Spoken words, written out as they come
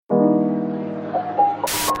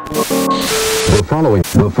The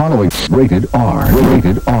following, rated R,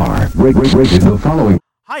 rated the following.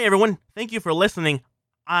 Hi everyone, thank you for listening.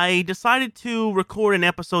 I decided to record an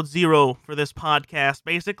episode 0 for this podcast.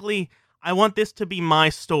 Basically, I want this to be my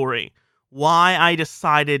story. Why I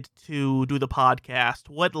decided to do the podcast.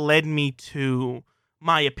 What led me to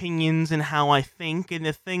my opinions and how I think and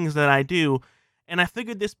the things that I do. And I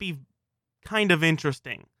figured this be kind of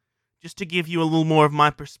interesting. Just to give you a little more of my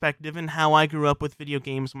perspective and how I grew up with video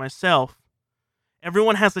games myself.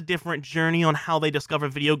 Everyone has a different journey on how they discover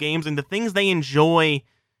video games and the things they enjoy,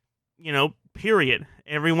 period.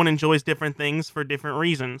 Everyone enjoys different things for different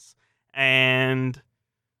reasons. And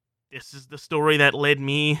this is the story that led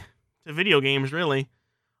me to video games, really.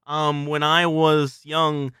 When I was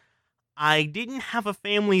young, I didn't have a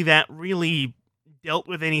family that really dealt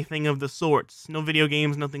with anything of the sorts. No video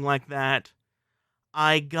games, nothing like that.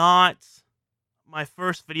 I got my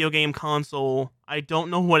first video game console. I don't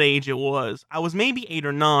know what age it was. I was maybe 8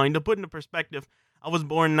 or 9. To put into perspective, I was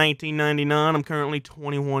born in 1999. I'm currently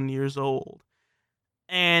 21 years old.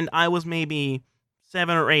 And I was maybe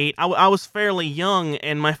 7 or 8. I was fairly young,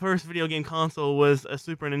 and my first video game console was a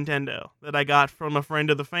Super Nintendo that I got from a friend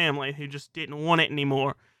of the family who just didn't want it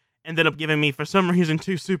anymore. Ended up giving me, for some reason,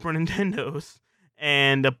 2 Super Nintendos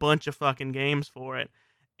and a bunch of fucking games for it.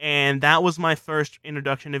 And that was my first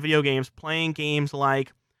introduction to video games, playing games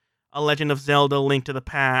like A Legend of Zelda: Link to the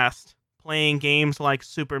Past, playing games like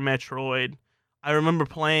Super Metroid. I remember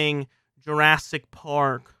playing Jurassic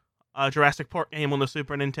Park game on the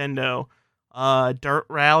Super Nintendo, Dirt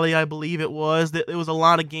Rally, I believe it was. It was a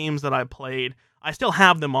lot of games that I played. I still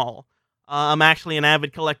have them all. I'm actually an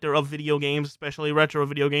avid collector of video games, especially retro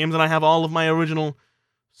video games, and I have all of my original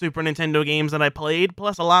Super Nintendo games that I played,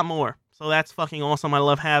 plus a lot more. So that's fucking awesome. I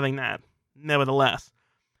love having that. Nevertheless,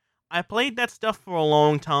 I played that stuff for a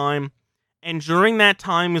long time, and during that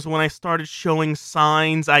time is when I started showing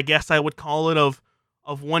signs, I guess I would call it, of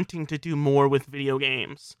wanting to do more with video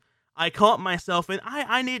games. I caught myself, and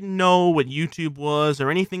I didn't know what YouTube was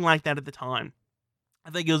or anything like that at the time.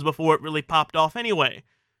 I think it was before it really popped off anyway.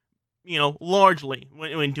 Largely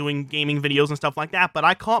when doing gaming videos and stuff like that. But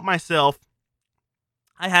I caught myself,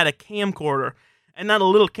 I had a camcorder. And not a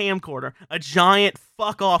little camcorder, a giant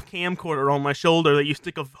fuck-off camcorder on my shoulder that you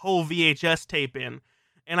stick a whole VHS tape in.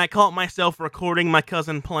 And I caught myself recording my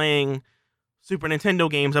cousin playing Super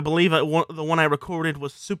Nintendo games. I believe the one I recorded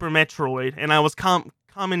was Super Metroid, and I was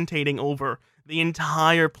commentating over the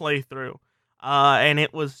entire playthrough. And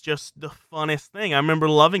it was just the funnest thing. I remember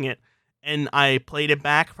loving it. And I played it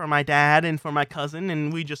back for my dad and for my cousin,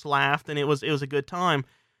 and we just laughed, and it was a good time.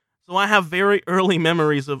 So I have very early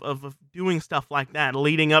memories of doing stuff like that,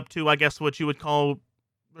 leading up to, I guess, what you would call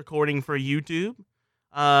recording for YouTube.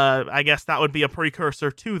 I guess that would be a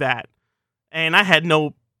precursor to that. And I had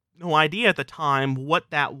no idea at the time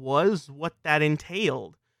what that was, what that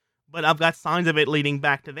entailed. But I've got signs of it leading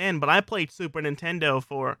back to then. But I played Super Nintendo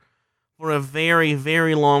for a very,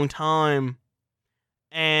 very long time.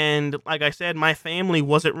 And like I said, my family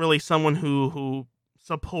wasn't really someone who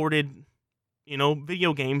supported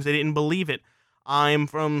video games. They didn't believe it. I'm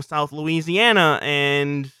from South Louisiana,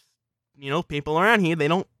 and, people around here, they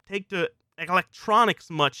don't take to electronics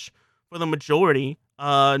much for the majority.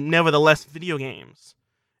 Nevertheless, video games.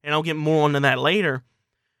 And I'll get more onto that later.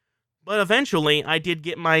 But eventually, I did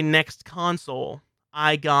get my next console.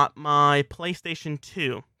 I got my PlayStation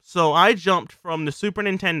 2. So I jumped from the Super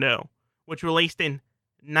Nintendo, which released in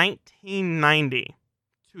 1990,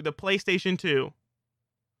 to the PlayStation 2,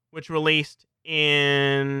 which released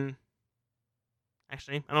in...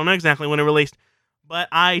 Actually, I don't know exactly when it released, but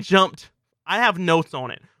I have notes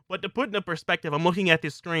on it. But to put into perspective, I'm looking at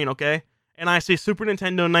this screen, okay? And I see Super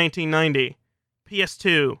Nintendo 1990,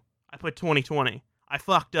 PS2, I put 2020. I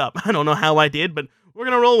fucked up. I don't know how I did, but we're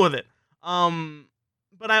gonna roll with it.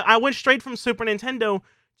 But I went straight from Super Nintendo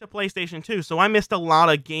to PlayStation 2, so I missed a lot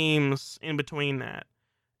of games in between that.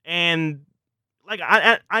 And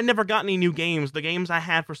I never got any new games. The games I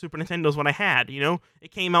had for Super Nintendo is what I had,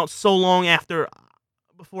 It came out so long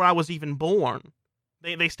before I was even born.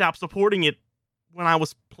 They stopped supporting it when I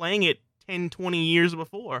was playing it 10, 20 years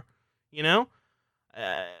before,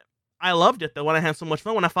 I loved it, though, when I had so much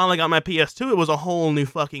fun. When I finally got my PS2, it was a whole new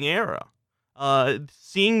fucking era.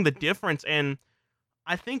 Seeing the difference, and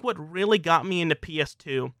I think what really got me into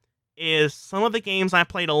PS2 is some of the games I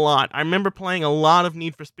played a lot. I remember playing a lot of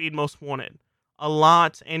Need for Speed Most Wanted. A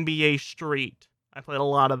lot NBA Street. I played a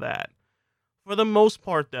lot of that. For the most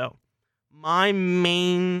part, though, my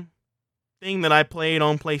main thing that I played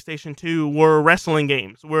on PlayStation 2 were wrestling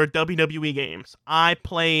games, were WWE games. I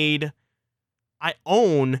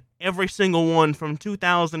own every single one from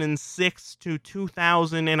 2006 to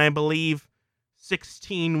 2000, and I believe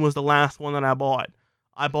 16 was the last one that I bought.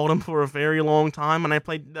 I bought them for a very long time, and I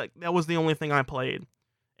played. That was the only thing I played.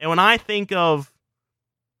 And when I think of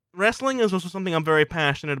wrestling, is also something I'm very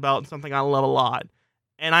passionate about and something I love a lot.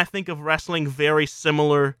 And I think of wrestling very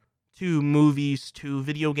similar to movies, to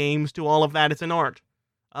video games, to all of that. It's an art.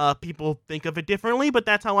 People think of it differently, but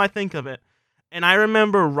that's how I think of it. And I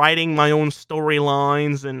remember writing my own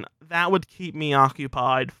storylines, and that would keep me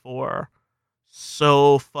occupied for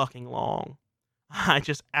so fucking long. I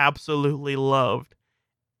just absolutely loved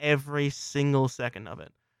every single second of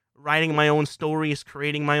it. Writing my own stories,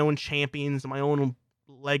 creating my own champions, my own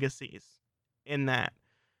legacies in that.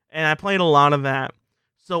 And I played a lot of that.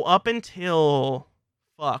 So up until,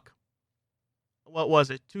 what was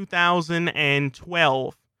it,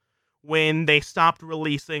 2012, when they stopped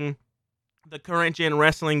releasing the current gen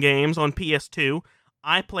wrestling games on PS2,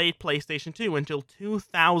 I played PlayStation 2 until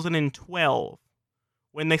 2012,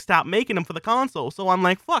 when they stopped making them for the console. So I'm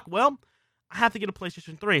like, fuck, well, I have to get a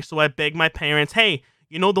PlayStation 3. So I begged my parents, hey,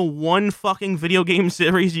 you know the one fucking video game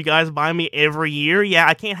series you guys buy me every year? Yeah,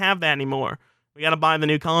 I can't have that anymore. We gotta buy the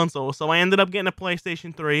new console. So I ended up getting a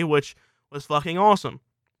PlayStation 3, which was fucking awesome.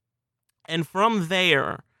 And from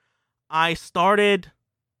there, I started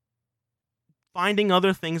finding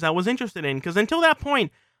other things I was interested in. Because until that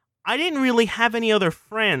point, I didn't really have any other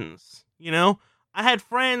friends, you know? I had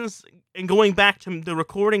friends, and going back to the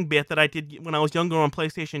recording bit that I did when I was younger on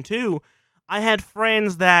PlayStation 2, I had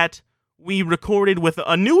friends that we recorded with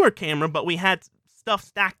a newer camera, but we had stuff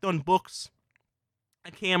stacked on books,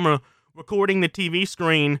 a camera recording the TV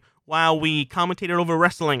screen while we commentated over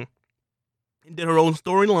wrestling and did our own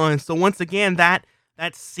storylines. So once again, that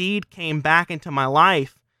seed came back into my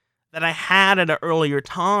life that I had at an earlier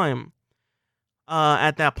time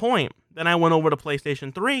at that point. Then I went over to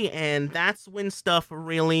PlayStation 3, and that's when stuff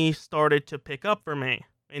really started to pick up for me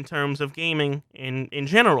in terms of gaming in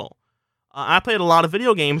general. I played a lot of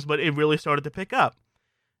video games, but it really started to pick up.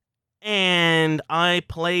 And I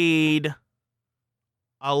played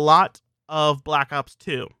a lot of Black Ops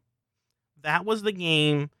 2. That was the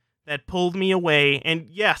game that pulled me away. And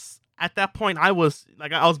yes, at that point, I was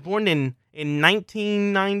born in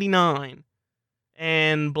 1999.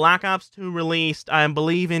 And Black Ops 2 released, I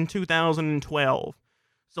believe, in 2012.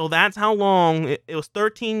 So that's how long, it was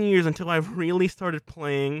 13 years until I really started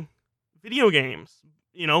playing video games.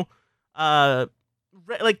 You know,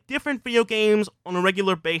 like different video games on a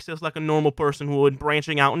regular basis, like a normal person would,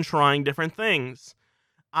 branching out and trying different things.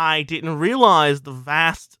 I didn't realize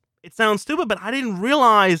it sounds stupid, but I didn't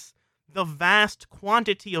realize the vast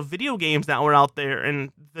quantity of video games that were out there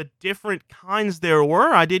and the different kinds there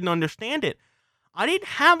were. I didn't understand it. I didn't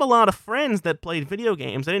have a lot of friends that played video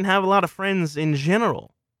games. I didn't have a lot of friends in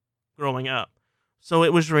general growing up. So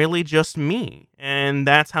it was really just me. And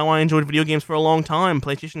that's how I enjoyed video games for a long time.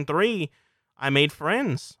 PlayStation 3, I made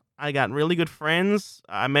friends. I got really good friends.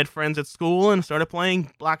 I met friends at school and started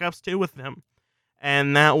playing Black Ops 2 with them.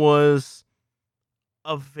 And that was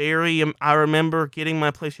I remember getting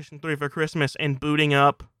my PlayStation 3 for Christmas and booting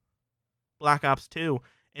up Black Ops 2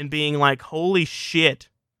 and being like, holy shit,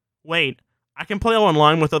 wait, I can play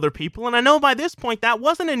online with other people. And I know by this point that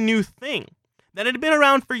wasn't a new thing. That had been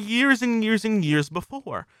around for years and years and years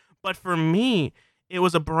before. But for me, it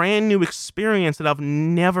was a brand new experience that I've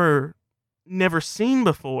never seen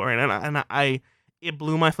before. And it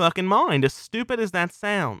blew my fucking mind. As stupid as that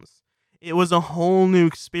sounds, it was a whole new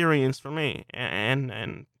experience for me.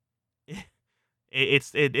 And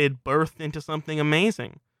it birthed into something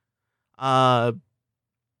amazing. From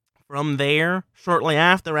there, shortly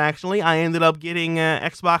after, actually, I ended up getting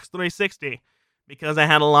Xbox 360 because I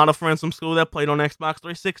had a lot of friends from school that played on Xbox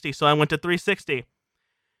 360, so I went to 360.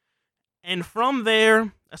 And from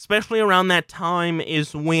there, especially around that time,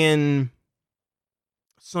 is when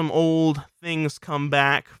some old things come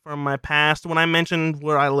back from my past, when I mentioned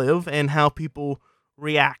where I live and how people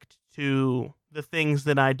react to the things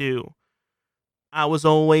that I do. I was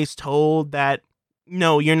always told that,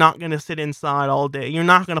 no, you're not going to sit inside all day. You're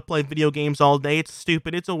not going to play video games all day. It's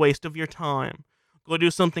stupid. It's a waste of your time. Go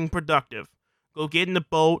do something productive. Go get in the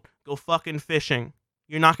boat. Go fucking fishing.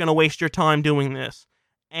 You're not going to waste your time doing this.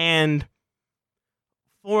 And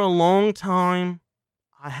for a long time,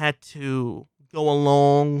 I had to go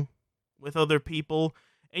along with other people.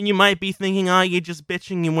 And you might be thinking, you're just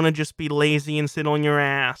bitching. You want to just be lazy and sit on your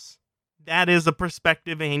ass. That is a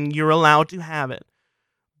perspective, and you're allowed to have it.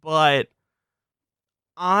 But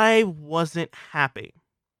I wasn't happy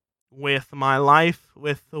with my life,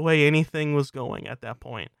 with the way anything was going at that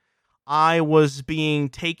point. I was being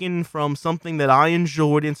taken from something that I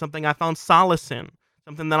enjoyed and something I found solace in,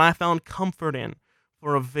 something that I found comfort in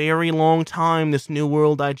for a very long time, this new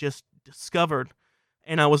world I just discovered.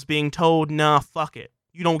 And I was being told, nah, fuck it.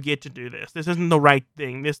 You don't get to do this. This isn't the right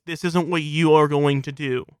thing. This isn't what you are going to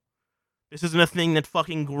do. This isn't a thing that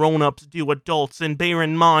fucking grown-ups do, adults. And bear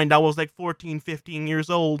in mind, I was like 14, 15 years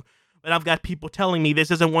old, but I've got people telling me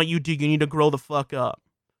this isn't what you do. You need to grow the fuck up.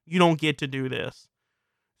 You don't get to do this.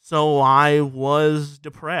 So I was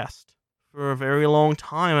depressed for a very long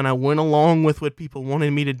time, and I went along with what people wanted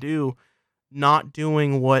me to do, not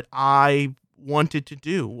doing what I wanted to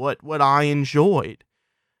do, what I enjoyed.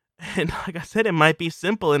 And like I said, it might be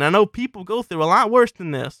simple, and I know people go through a lot worse than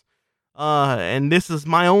this. And this is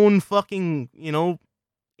my own fucking,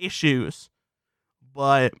 issues.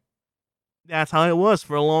 But that's how it was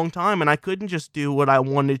for a long time, and I couldn't just do what I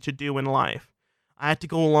wanted to do in life. I had to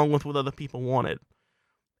go along with what other people wanted.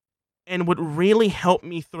 And what really helped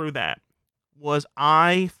me through that was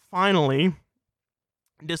I finally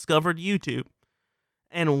discovered YouTube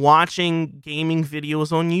and watching gaming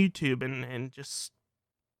videos on YouTube, and just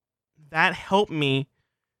that helped me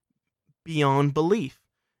beyond belief,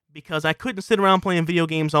 because I couldn't sit around playing video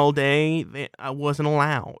games all day. I wasn't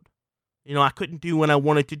allowed. I couldn't do what I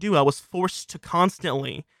wanted to do. I was forced to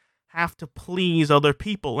constantly have to please other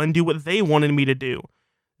people and do what they wanted me to do.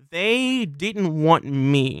 They didn't want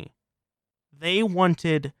me. They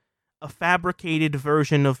wanted a fabricated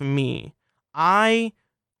version of me. I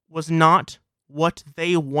was not what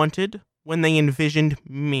they wanted when they envisioned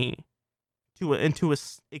me to an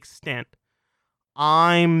extent.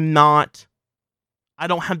 I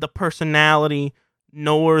don't have the personality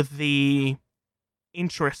nor the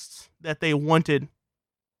interests that they wanted.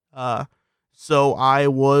 So I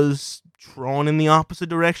was drawn in the opposite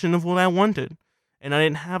direction of what I wanted, and I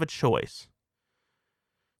didn't have a choice.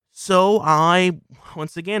 So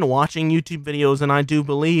once again, watching YouTube videos, and I do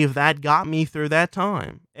believe that got me through that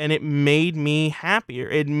time, and it made me happier.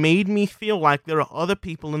 It made me feel like there are other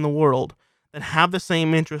people in the world that have the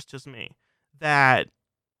same interests as me, that,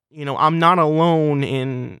 I'm not alone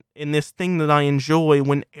in this thing that I enjoy,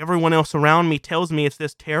 when everyone else around me tells me it's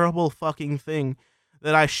this terrible fucking thing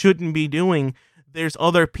that I shouldn't be doing. There's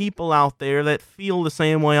other people out there that feel the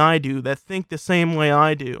same way I do, that think the same way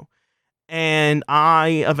I do. And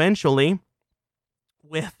I eventually,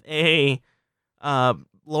 with a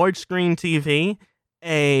large screen TV,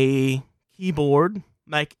 a keyboard,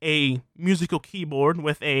 like a musical keyboard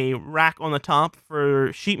with a rack on the top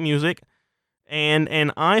for sheet music, and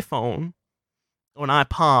an iPhone or an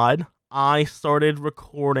iPod, I started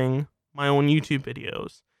recording my own YouTube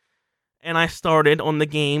videos. And I started on the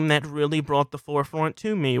game that really brought the forefront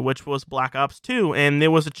to me, which was Black Ops 2. And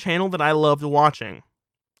there was a channel that I loved watching.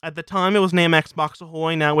 At the time, it was named Xbox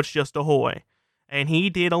Ahoy, now it's just Ahoy. And he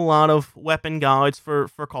did a lot of weapon guides for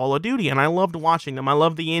Call of Duty, and I loved watching them. I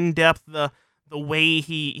loved the in-depth, the way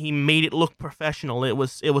he made it look professional. It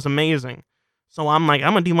was amazing. So I'm like,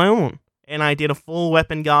 I'm gonna do my own. And I did a full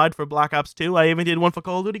weapon guide for Black Ops 2. I even did one for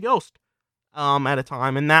Call of Duty Ghost at a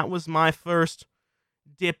time, and that was my first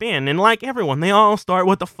dip in. And like everyone, they all start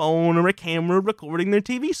with a phone or a camera recording their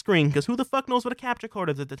TV screen, because who the fuck knows what a capture card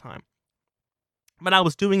is at the time? But I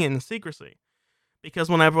was doing it in secrecy, because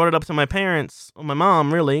when I brought it up to my parents, or my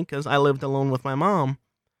mom really, because I lived alone with my mom,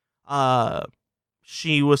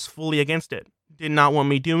 she was fully against it. Did not want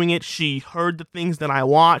me doing it. She heard the things that I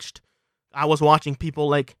watched. I was watching people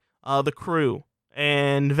like The Crew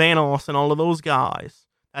and Vanoss and all of those guys.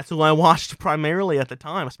 That's who I watched primarily at the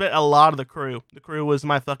time. I spent a lot of The Crew. The Crew was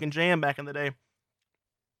my fucking jam back in the day.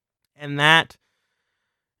 And that's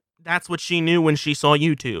what she knew when she saw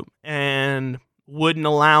YouTube, and wouldn't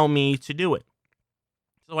allow me to do it.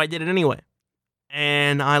 So I did it anyway,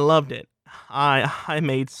 and I loved it. I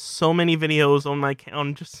made so many videos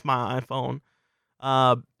on just my iPhone.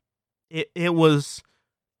 It was,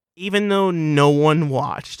 even though no one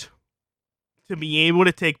watched, to be able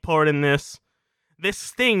to take part in this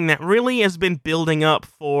thing that really has been building up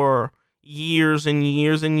for years and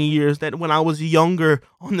years and years, that when I was younger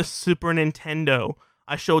on the Super Nintendo,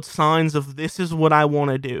 I showed signs of this is what I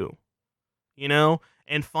want to do,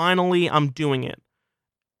 and finally I'm doing it.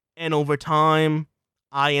 And over time,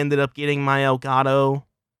 I ended up getting my Elgato,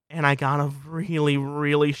 and I got a really,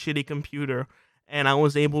 really shitty computer, and I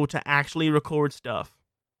was able to actually record stuff,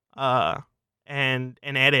 and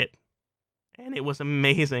edit, and it was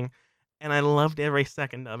amazing, and I loved every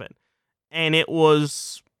second of it, and it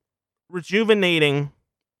was rejuvenating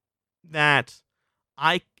that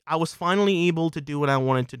I was finally able to do what I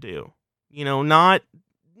wanted to do.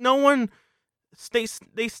 No one,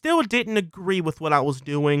 they still didn't agree with what I was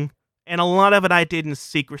doing, And a lot of it I did in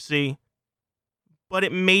secrecy, but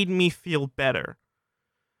it made me feel better.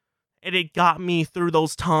 And it got me through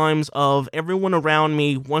those times of everyone around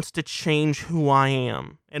me wants to change who I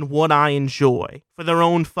am and what I enjoy for their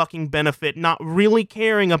own fucking benefit, not really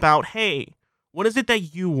caring about, hey, what is it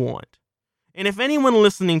that you want? And if anyone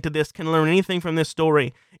listening to this can learn anything from this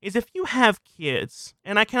story, is if you have kids,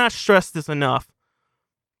 and I cannot stress this enough,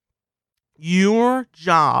 your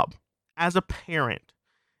job as a parent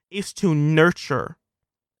is to nurture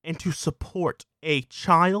and to support a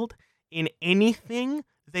child in anything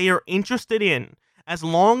they are interested in, as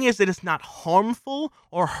long as it is not harmful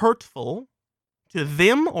or hurtful to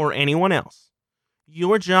them or anyone else.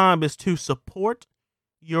 Your job is to support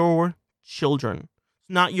your children. It's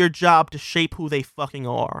not your job to shape who they fucking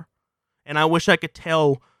are. And I wish I could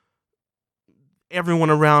tell everyone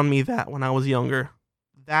around me that when I was younger.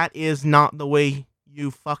 That is not the way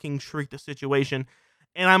you fucking treat the situation.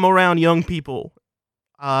 And I'm around young people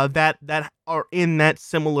that are in that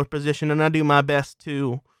similar position, and I do my best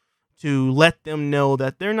to let them know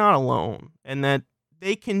that they're not alone and that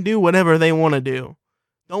they can do whatever they want to do.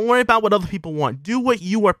 Don't worry about what other people want. Do what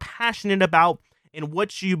you are passionate about and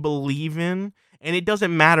what you believe in, and it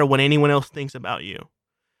doesn't matter what anyone else thinks about you.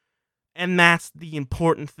 And that's the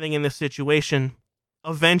important thing in this situation.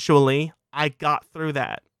 Eventually, I got through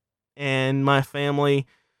that, and my family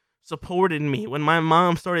supported me. When my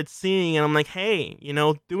mom started seeing it, I'm like, hey,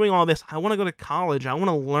 doing all this, I want to go to college, I want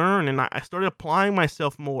to learn, and I started applying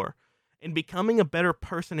myself more and becoming a better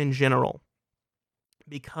person in general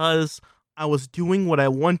because I was doing what I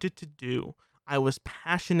wanted to do. I was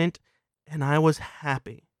passionate and I was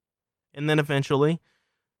happy. And then eventually,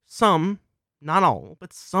 some, not all,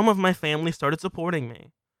 but some of my family started supporting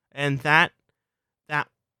me. And that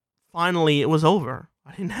finally it was over.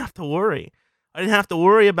 I didn't have to worry. I didn't have to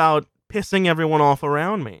worry about pissing everyone off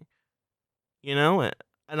around me. And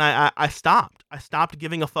I stopped. I stopped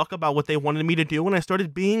giving a fuck about what they wanted me to do, and I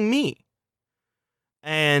started being me.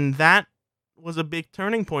 And that was a big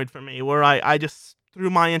turning point for me, where I just threw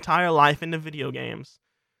my entire life into video games.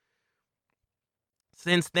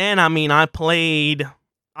 Since then, I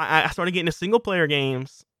started getting into single-player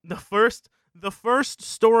games. The first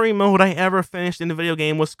story mode I ever finished in a video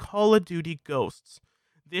game was Call of Duty Ghosts.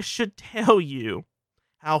 This should tell you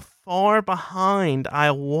how far behind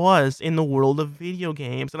I was in the world of video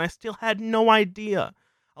games, and I still had no idea.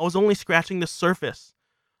 I was only scratching the surface.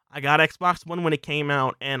 I got Xbox One when it came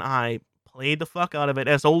out, and I played the fuck out of it.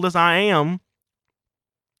 As old as I am,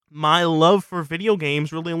 my love for video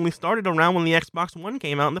games really only started around when the Xbox One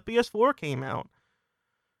came out and the PS4 came out.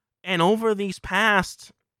 And over these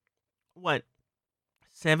past,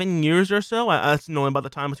 7 years or so, that's knowing about the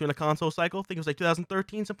time between the console cycle, I think it was like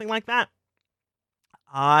 2013, something like that.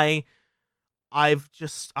 I've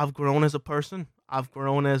grown as a person. I've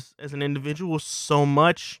grown as an individual so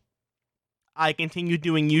much. I continued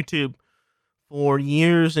doing YouTube for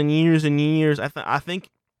years and years and years. I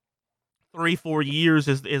think 3-4 years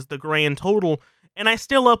is the grand total, and I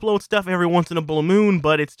still upload stuff every once in a blue moon,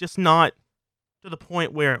 but it's just not to the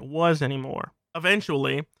point where it was anymore.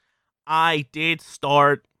 Eventually, I did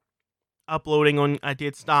stop uploading on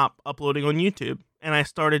YouTube, and I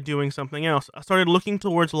started doing something else. I started looking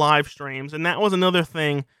towards live streams, and that was another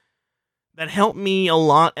thing that helped me a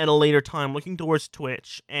lot at a later time, looking towards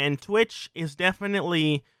Twitch. And Twitch is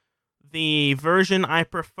definitely the version I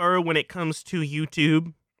prefer when it comes to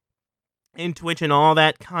YouTube and Twitch and all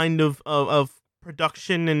that kind of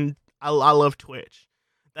production, and I love Twitch.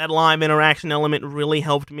 That live interaction element really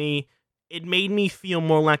helped me. It made me feel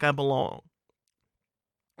more like I belong.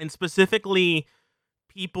 And specifically,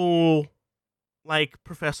 people like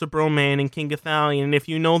Professor Broman and King Gothalion, and if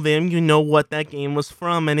you know them, you know what that game was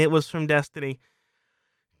from, and it was from Destiny.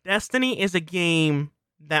 Destiny is a game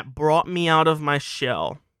that brought me out of my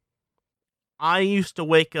shell. I used to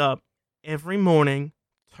wake up every morning,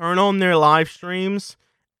 turn on their live streams,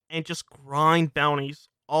 and just grind bounties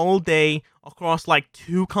all day across like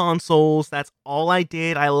 2 consoles. That's all I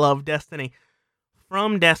did. I love Destiny.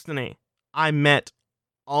 From Destiny, I met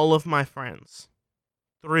all of my friends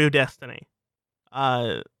through Destiny.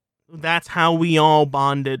 That's how we all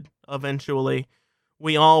bonded eventually.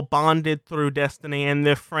 We all bonded through Destiny, and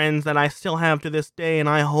they're friends that I still have to this day, and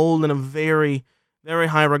I hold in a very, very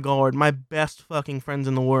high regard. My best fucking friends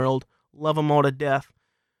in the world. Love them all to death.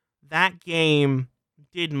 That game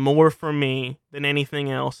did more for me than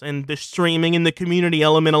anything else, and the streaming and the community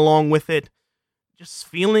element along with it, just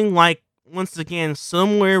feeling like, once again,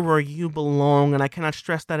 somewhere where you belong, and I cannot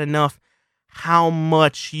stress that enough, how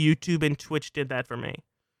much YouTube and Twitch did that for me.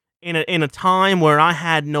 in a time where I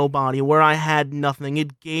had nobody, where I had nothing.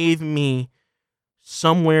 It gave me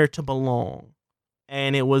somewhere to belong,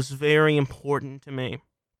 and it was very important to me.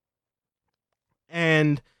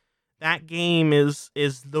 And that game is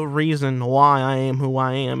the reason why I am who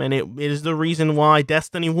I am, and it is the reason why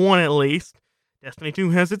Destiny 1, at least. Destiny 2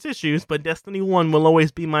 has its issues, but Destiny 1 will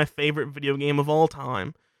always be my favorite video game of all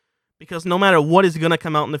time. Because no matter what is going to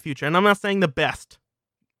come out in the future, and I'm not saying the best.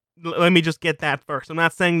 Let me just get that first. I'm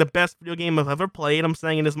not saying the best video game I've ever played. I'm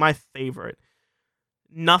saying it is my favorite.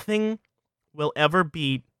 Nothing will ever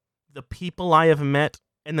beat the people I have met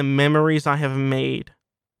and the memories I have made.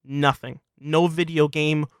 Nothing. No video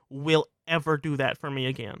game will ever do that for me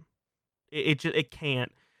again. It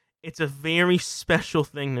can't. It's a very special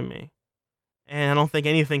thing to me. And I don't think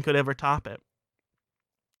anything could ever top it.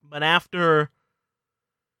 But after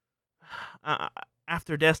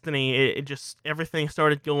Destiny, it just, everything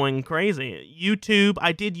started going crazy. YouTube,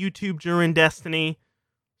 I did YouTube during Destiny,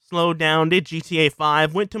 slowed down, did GTA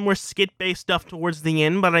 5, went to more skit-based stuff towards the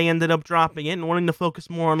end, but I ended up dropping it and wanting to focus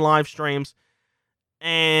more on live streams.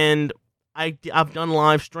 And I've done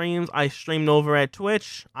live streams. I streamed over at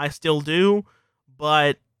Twitch. I still do,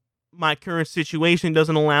 but my current situation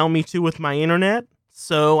doesn't allow me to with my internet,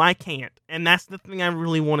 so I can't. And that's the thing I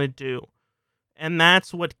really want to do. And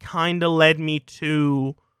that's what kind of led me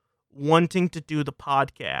to wanting to do the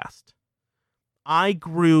podcast. I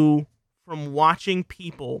grew from watching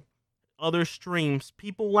people, other streams,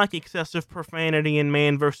 people like Excessive Profanity and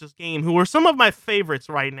Man vs. Game, who are some of my favorites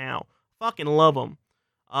right now. Fucking love them.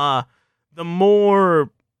 The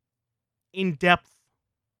more in-depth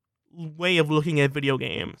way of looking at video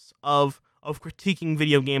games, of critiquing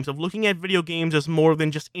video games, of looking at video games as more than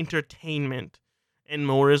just entertainment and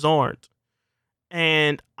more as art.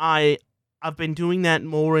 And I've been doing that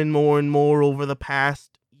more and more and more over the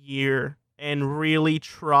past year, and really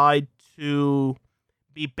tried to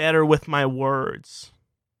be better with my words,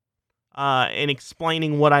 and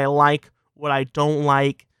explaining what I like, what I don't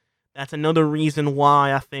like. That's another reason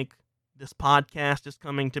why I think this podcast is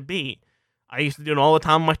coming to be. I used to do it all the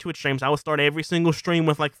time on my Twitch streams. I would start every single stream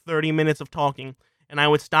with like 30 minutes of talking, and I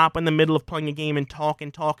would stop in the middle of playing a game and talk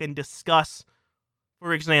and discuss.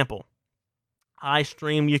 For example, I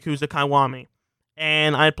streamed Yakuza Kiwami,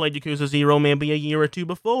 and I played Yakuza 0 maybe a year or two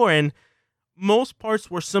before, and most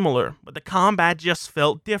parts were similar, but the combat just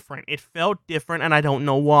felt different. It felt different, and I don't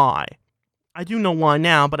know why. I do know why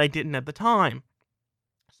now, but I didn't at the time.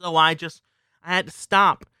 So I had to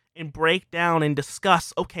stop and break down and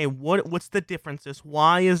discuss, okay, what's the differences?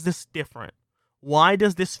 Why is this different? Why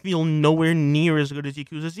does this feel nowhere near as good as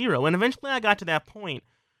Yakuza 0? And eventually I got to that point.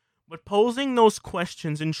 But posing those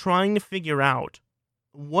questions and trying to figure out,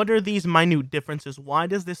 what are these minute differences? Why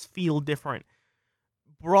does this feel different?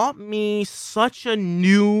 Brought me such a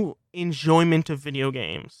new enjoyment of video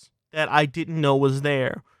games that I didn't know was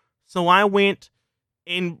there. So I went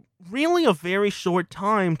in really a very short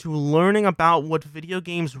time to learning about what video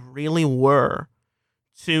games really were,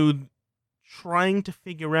 to trying to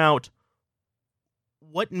figure out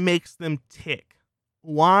what makes them tick,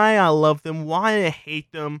 why I love them, why I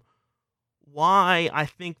hate them, why I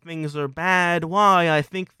think things are bad, why I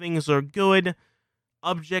think things are good.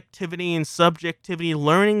 Objectivity and subjectivity,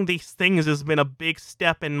 learning these things has been a big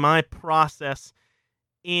step in my process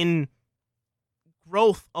in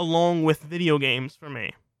growth along with video games for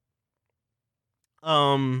me.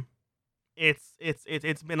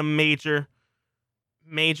 It's been a major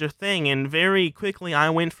thing, and very quickly I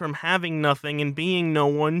went from having nothing and being no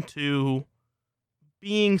one to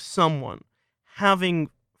being someone, having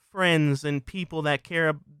friends and people that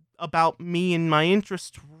care about me and my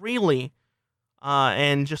interests really,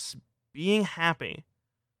 and just being happy,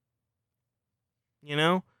 you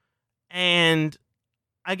know? And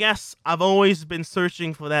I guess I've always been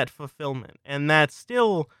searching for that fulfillment, and that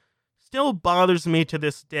still bothers me to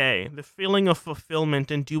this day, the feeling of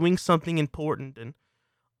fulfillment and doing something important. And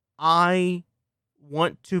I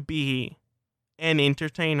want to be an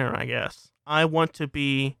entertainer, I guess. I want to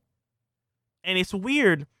be, and it's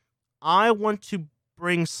weird, I want to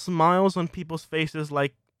bring smiles on people's faces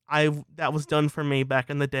like that was done for me back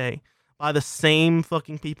in the day by the same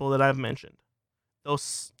fucking people that I've mentioned.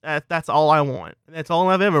 That's all I want. That's all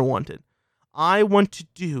I've ever wanted. I want to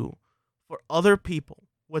do for other people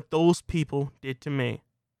what those people did to me.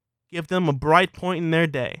 Give them a bright point in their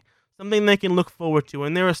day, something they can look forward to.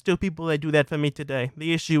 And there are still people that do that for me today.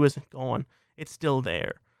 The issue isn't gone. It's still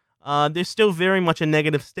there. There's still very much a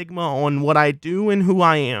negative stigma on what I do and who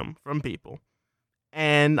I am from people.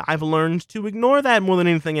 And I've learned to ignore that more than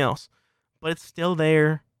anything else. But it's still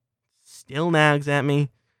there. Still nags at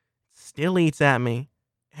me. Still eats at me.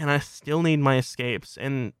 and I still need my escapes,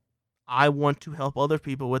 and I want to help other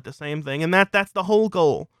people with the same thing, and that's the whole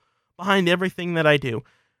goal behind everything that I do.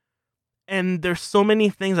 And there's so many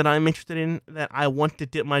things that I'm interested in that I want to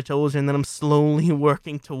dip my toes in that I'm slowly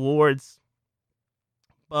working towards.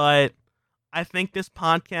 But I think this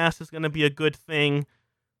podcast is going to be a good thing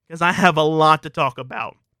because I have a lot to talk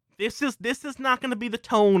about. This is not going to be the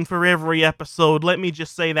tone for every episode. Let me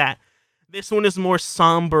just say that. This one is more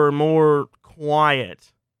somber, more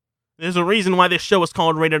quiet. There's a reason why this show is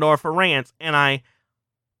called Rated R for Rants, and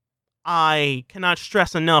I cannot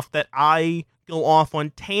stress enough that I go off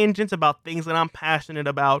on tangents about things that I'm passionate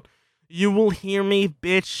about. You will hear me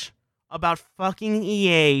bitch about fucking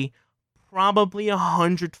EA probably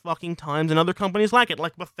 100 fucking times, and other companies like it,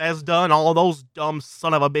 like Bethesda and all those dumb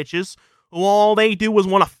son of a bitches who all they do is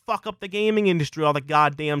want to fuck up the gaming industry all the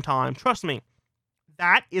goddamn time. Trust me,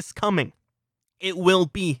 that is coming. It will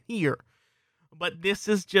be here. But this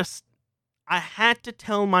is just, I had to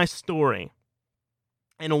tell my story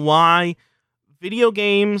and why video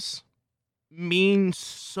games mean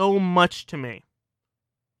so much to me.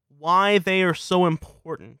 Why they are so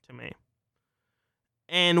important to me.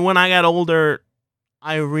 And when I got older,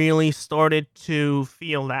 I really started to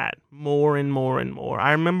feel that more and more and more.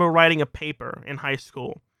 I remember writing a paper in high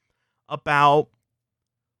school about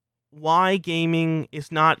why gaming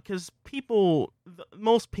is not, because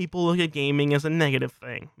most people look at gaming as a negative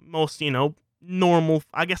thing. Most, normal,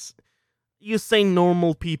 I guess you say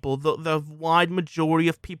normal people, the wide majority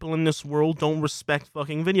of people in this world don't respect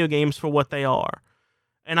fucking video games for what they are.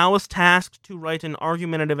 And I was tasked to write an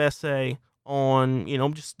argumentative essay on,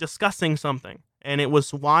 just discussing something. And it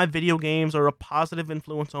was why video games are a positive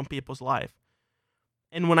influence on people's life.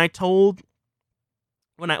 And when I told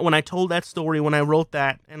that story, when I wrote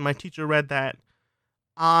that, and my teacher read that,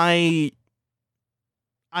 I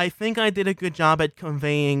think I did a good job at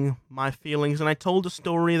conveying my feelings. And I told a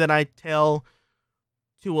story that I tell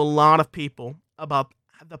to a lot of people about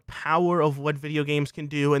the power of what video games can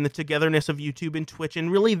do and the togetherness of YouTube and Twitch.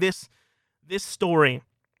 And really this story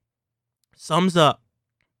sums up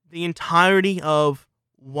the entirety of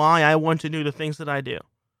why I want to do the things that I do.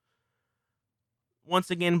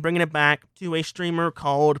 Once again, bringing it back to a streamer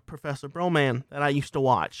called Professor Broman that I used to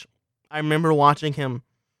watch. I remember watching him,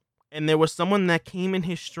 and there was someone that came in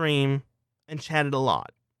his stream and chatted a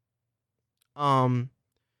lot.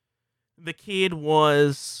 The kid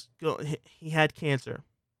he had cancer.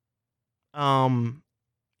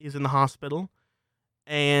 He's in the hospital,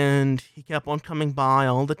 and he kept on coming by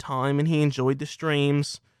all the time, and he enjoyed the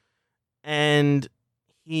streams. And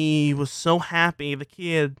he was so happy, the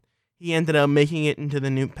kid, he ended up making it into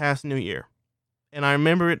the past New Year. And I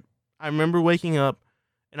remember waking up,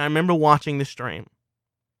 and I remember watching the stream.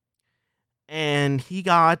 And he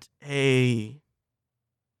got a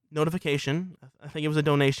notification, I think it was a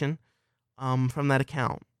donation, from that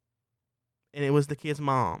account. And it was the kid's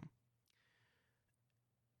mom.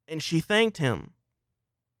 And she thanked him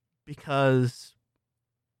because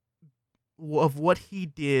of what he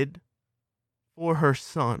did for her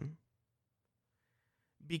son,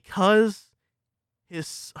 because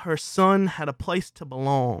her son had a place to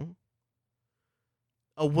belong,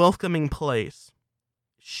 a welcoming place.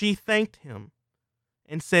 She thanked him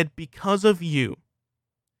and said, because of you,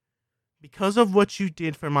 because of what you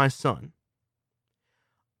did for my son,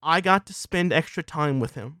 I got to spend extra time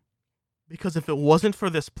with him. Because if it wasn't for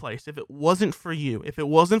this place, if it wasn't for you, if it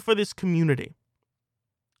wasn't for this community,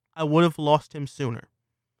 I would have lost him sooner.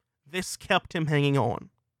 This kept him hanging on.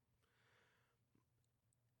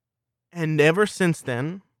 And ever since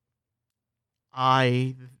then,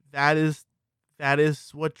 that is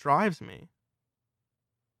what drives me.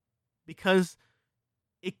 Because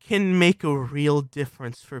it can make a real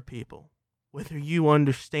difference for people, whether you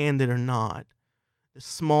understand it or not. The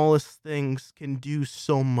smallest things can do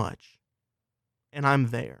so much. And I'm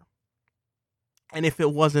there. And if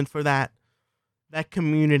it wasn't for that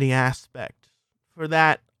community aspect, for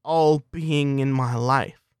that all being in my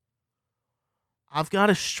life, I've got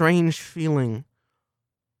a strange feeling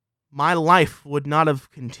my life would not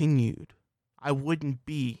have continued. I wouldn't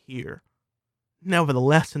be here.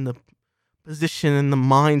 Nevertheless, in the position and the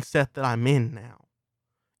mindset that I'm in now,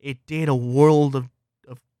 it did a world of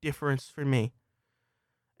difference for me.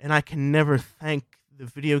 And I can never thank the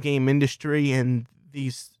video game industry and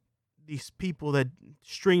these people, that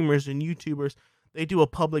streamers and YouTubers, they do a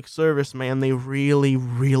public service, man. They really,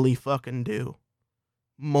 really fucking do.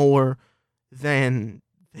 More than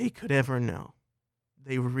they could ever know.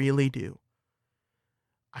 They really do.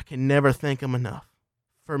 I can never thank them enough.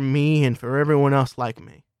 For me and for everyone else like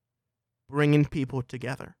me. Bringing people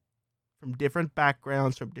together. from different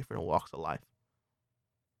backgrounds, from different walks of life.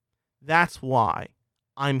 That's why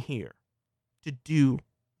I'm here, to do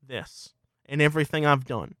this and everything I've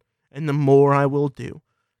done, and the more I will do,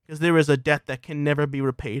 because there is a debt that can never be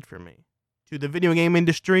repaid for me, to the video game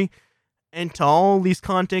industry and to all these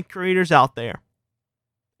content creators out there.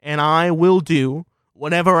 And I will do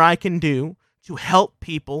whatever I can do to help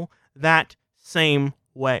people that same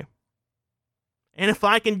way. And if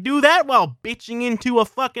I can do that while bitching into a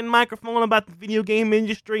fucking microphone about the video game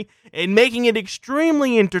industry and making it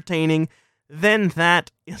extremely entertaining, then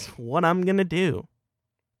that is what I'm gonna do.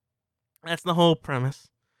 That's the whole premise.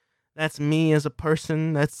 That's me as a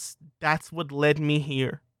person. That's what led me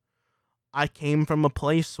here. I came from a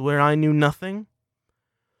place where I knew nothing.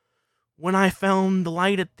 When I found the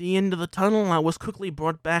light at the end of the tunnel, I was quickly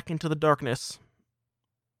brought back into the darkness.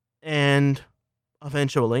 And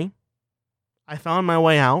eventually, I found my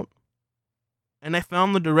way out, and I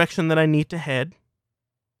found the direction that I need to head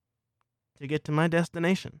to get to my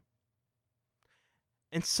destination.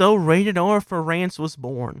 And so Rated R for Rants was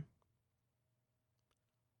born.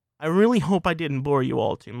 I really hope I didn't bore you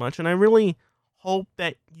all too much, and I really hope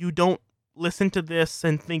that you don't listen to this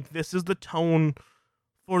and think this is the tone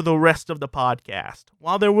for the rest of the podcast.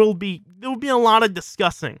 While there will be a lot of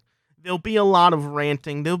discussing, there'll be a lot of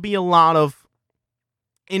ranting, there'll be a lot of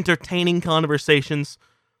entertaining conversations,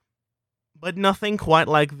 but nothing quite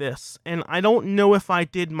like this. And I don't know if I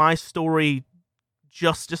did my story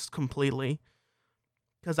justice completely,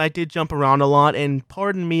 because I did jump around a lot, and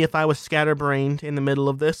pardon me if I was scatterbrained in the middle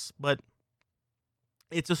of this, but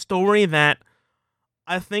it's a story that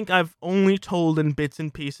I think I've only told in bits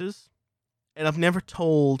and pieces, and I've never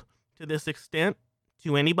told to this extent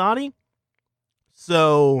to anybody.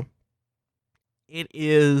 So it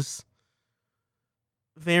is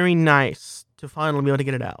very nice to finally be able to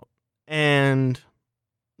get it out. And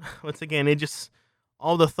once again, it just,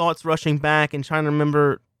 all the thoughts rushing back and trying to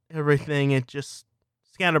remember everything, it just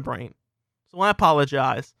scatterbrained. So I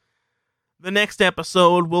apologize. The next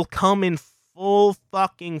episode will come in full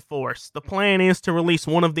fucking force. The plan is to release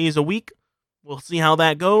one of these a week. We'll see how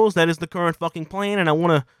that goes. That is the current fucking plan, and I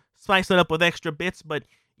want to spice it up with extra bits, but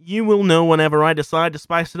you will know whenever I decide to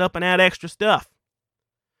spice it up and add extra stuff.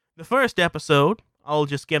 The first episode, I'll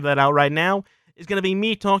just give that out right now, is going to be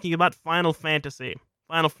me talking about Final Fantasy.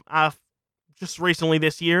 Just recently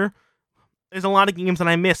this year, there's a lot of games that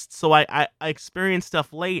I missed, so I experienced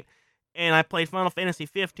stuff late, and I played Final Fantasy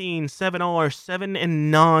 15, 7R, 7,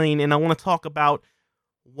 and 9, and I want to talk about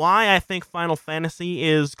why I think Final Fantasy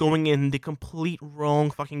is going in the complete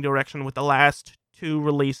wrong fucking direction with the last two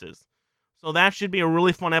releases. So that should be a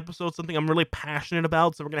really fun episode, something I'm really passionate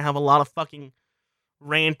about, so we're going to have a lot of fucking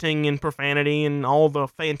ranting and profanity and all the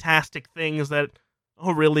fantastic things that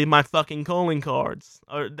are really my fucking calling cards.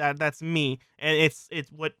 Or that's me, and it's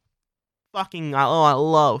what fucking I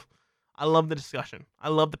love. I love the discussion. I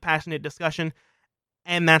love the passionate discussion,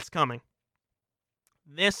 and that's coming.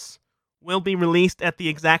 This will be released at the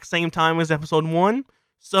exact same time as episode 1.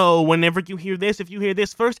 So whenever you hear this, if you hear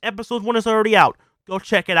this first, episode 1 is already out. Go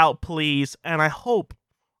check it out, please. And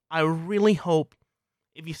I really hope,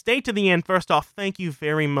 if you stay to the end, first off, thank you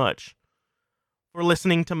very much for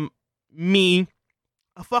listening to me,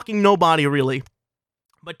 a fucking nobody really,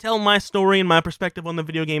 but tell my story and my perspective on the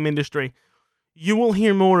video game industry. You will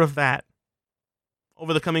hear more of that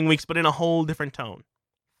over the coming weeks, but in a whole different tone.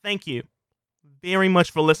 Thank you very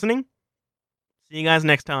much for listening. See you guys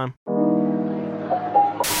next time.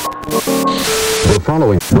 The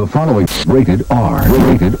following rated R.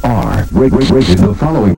 Rated R. Rated the following.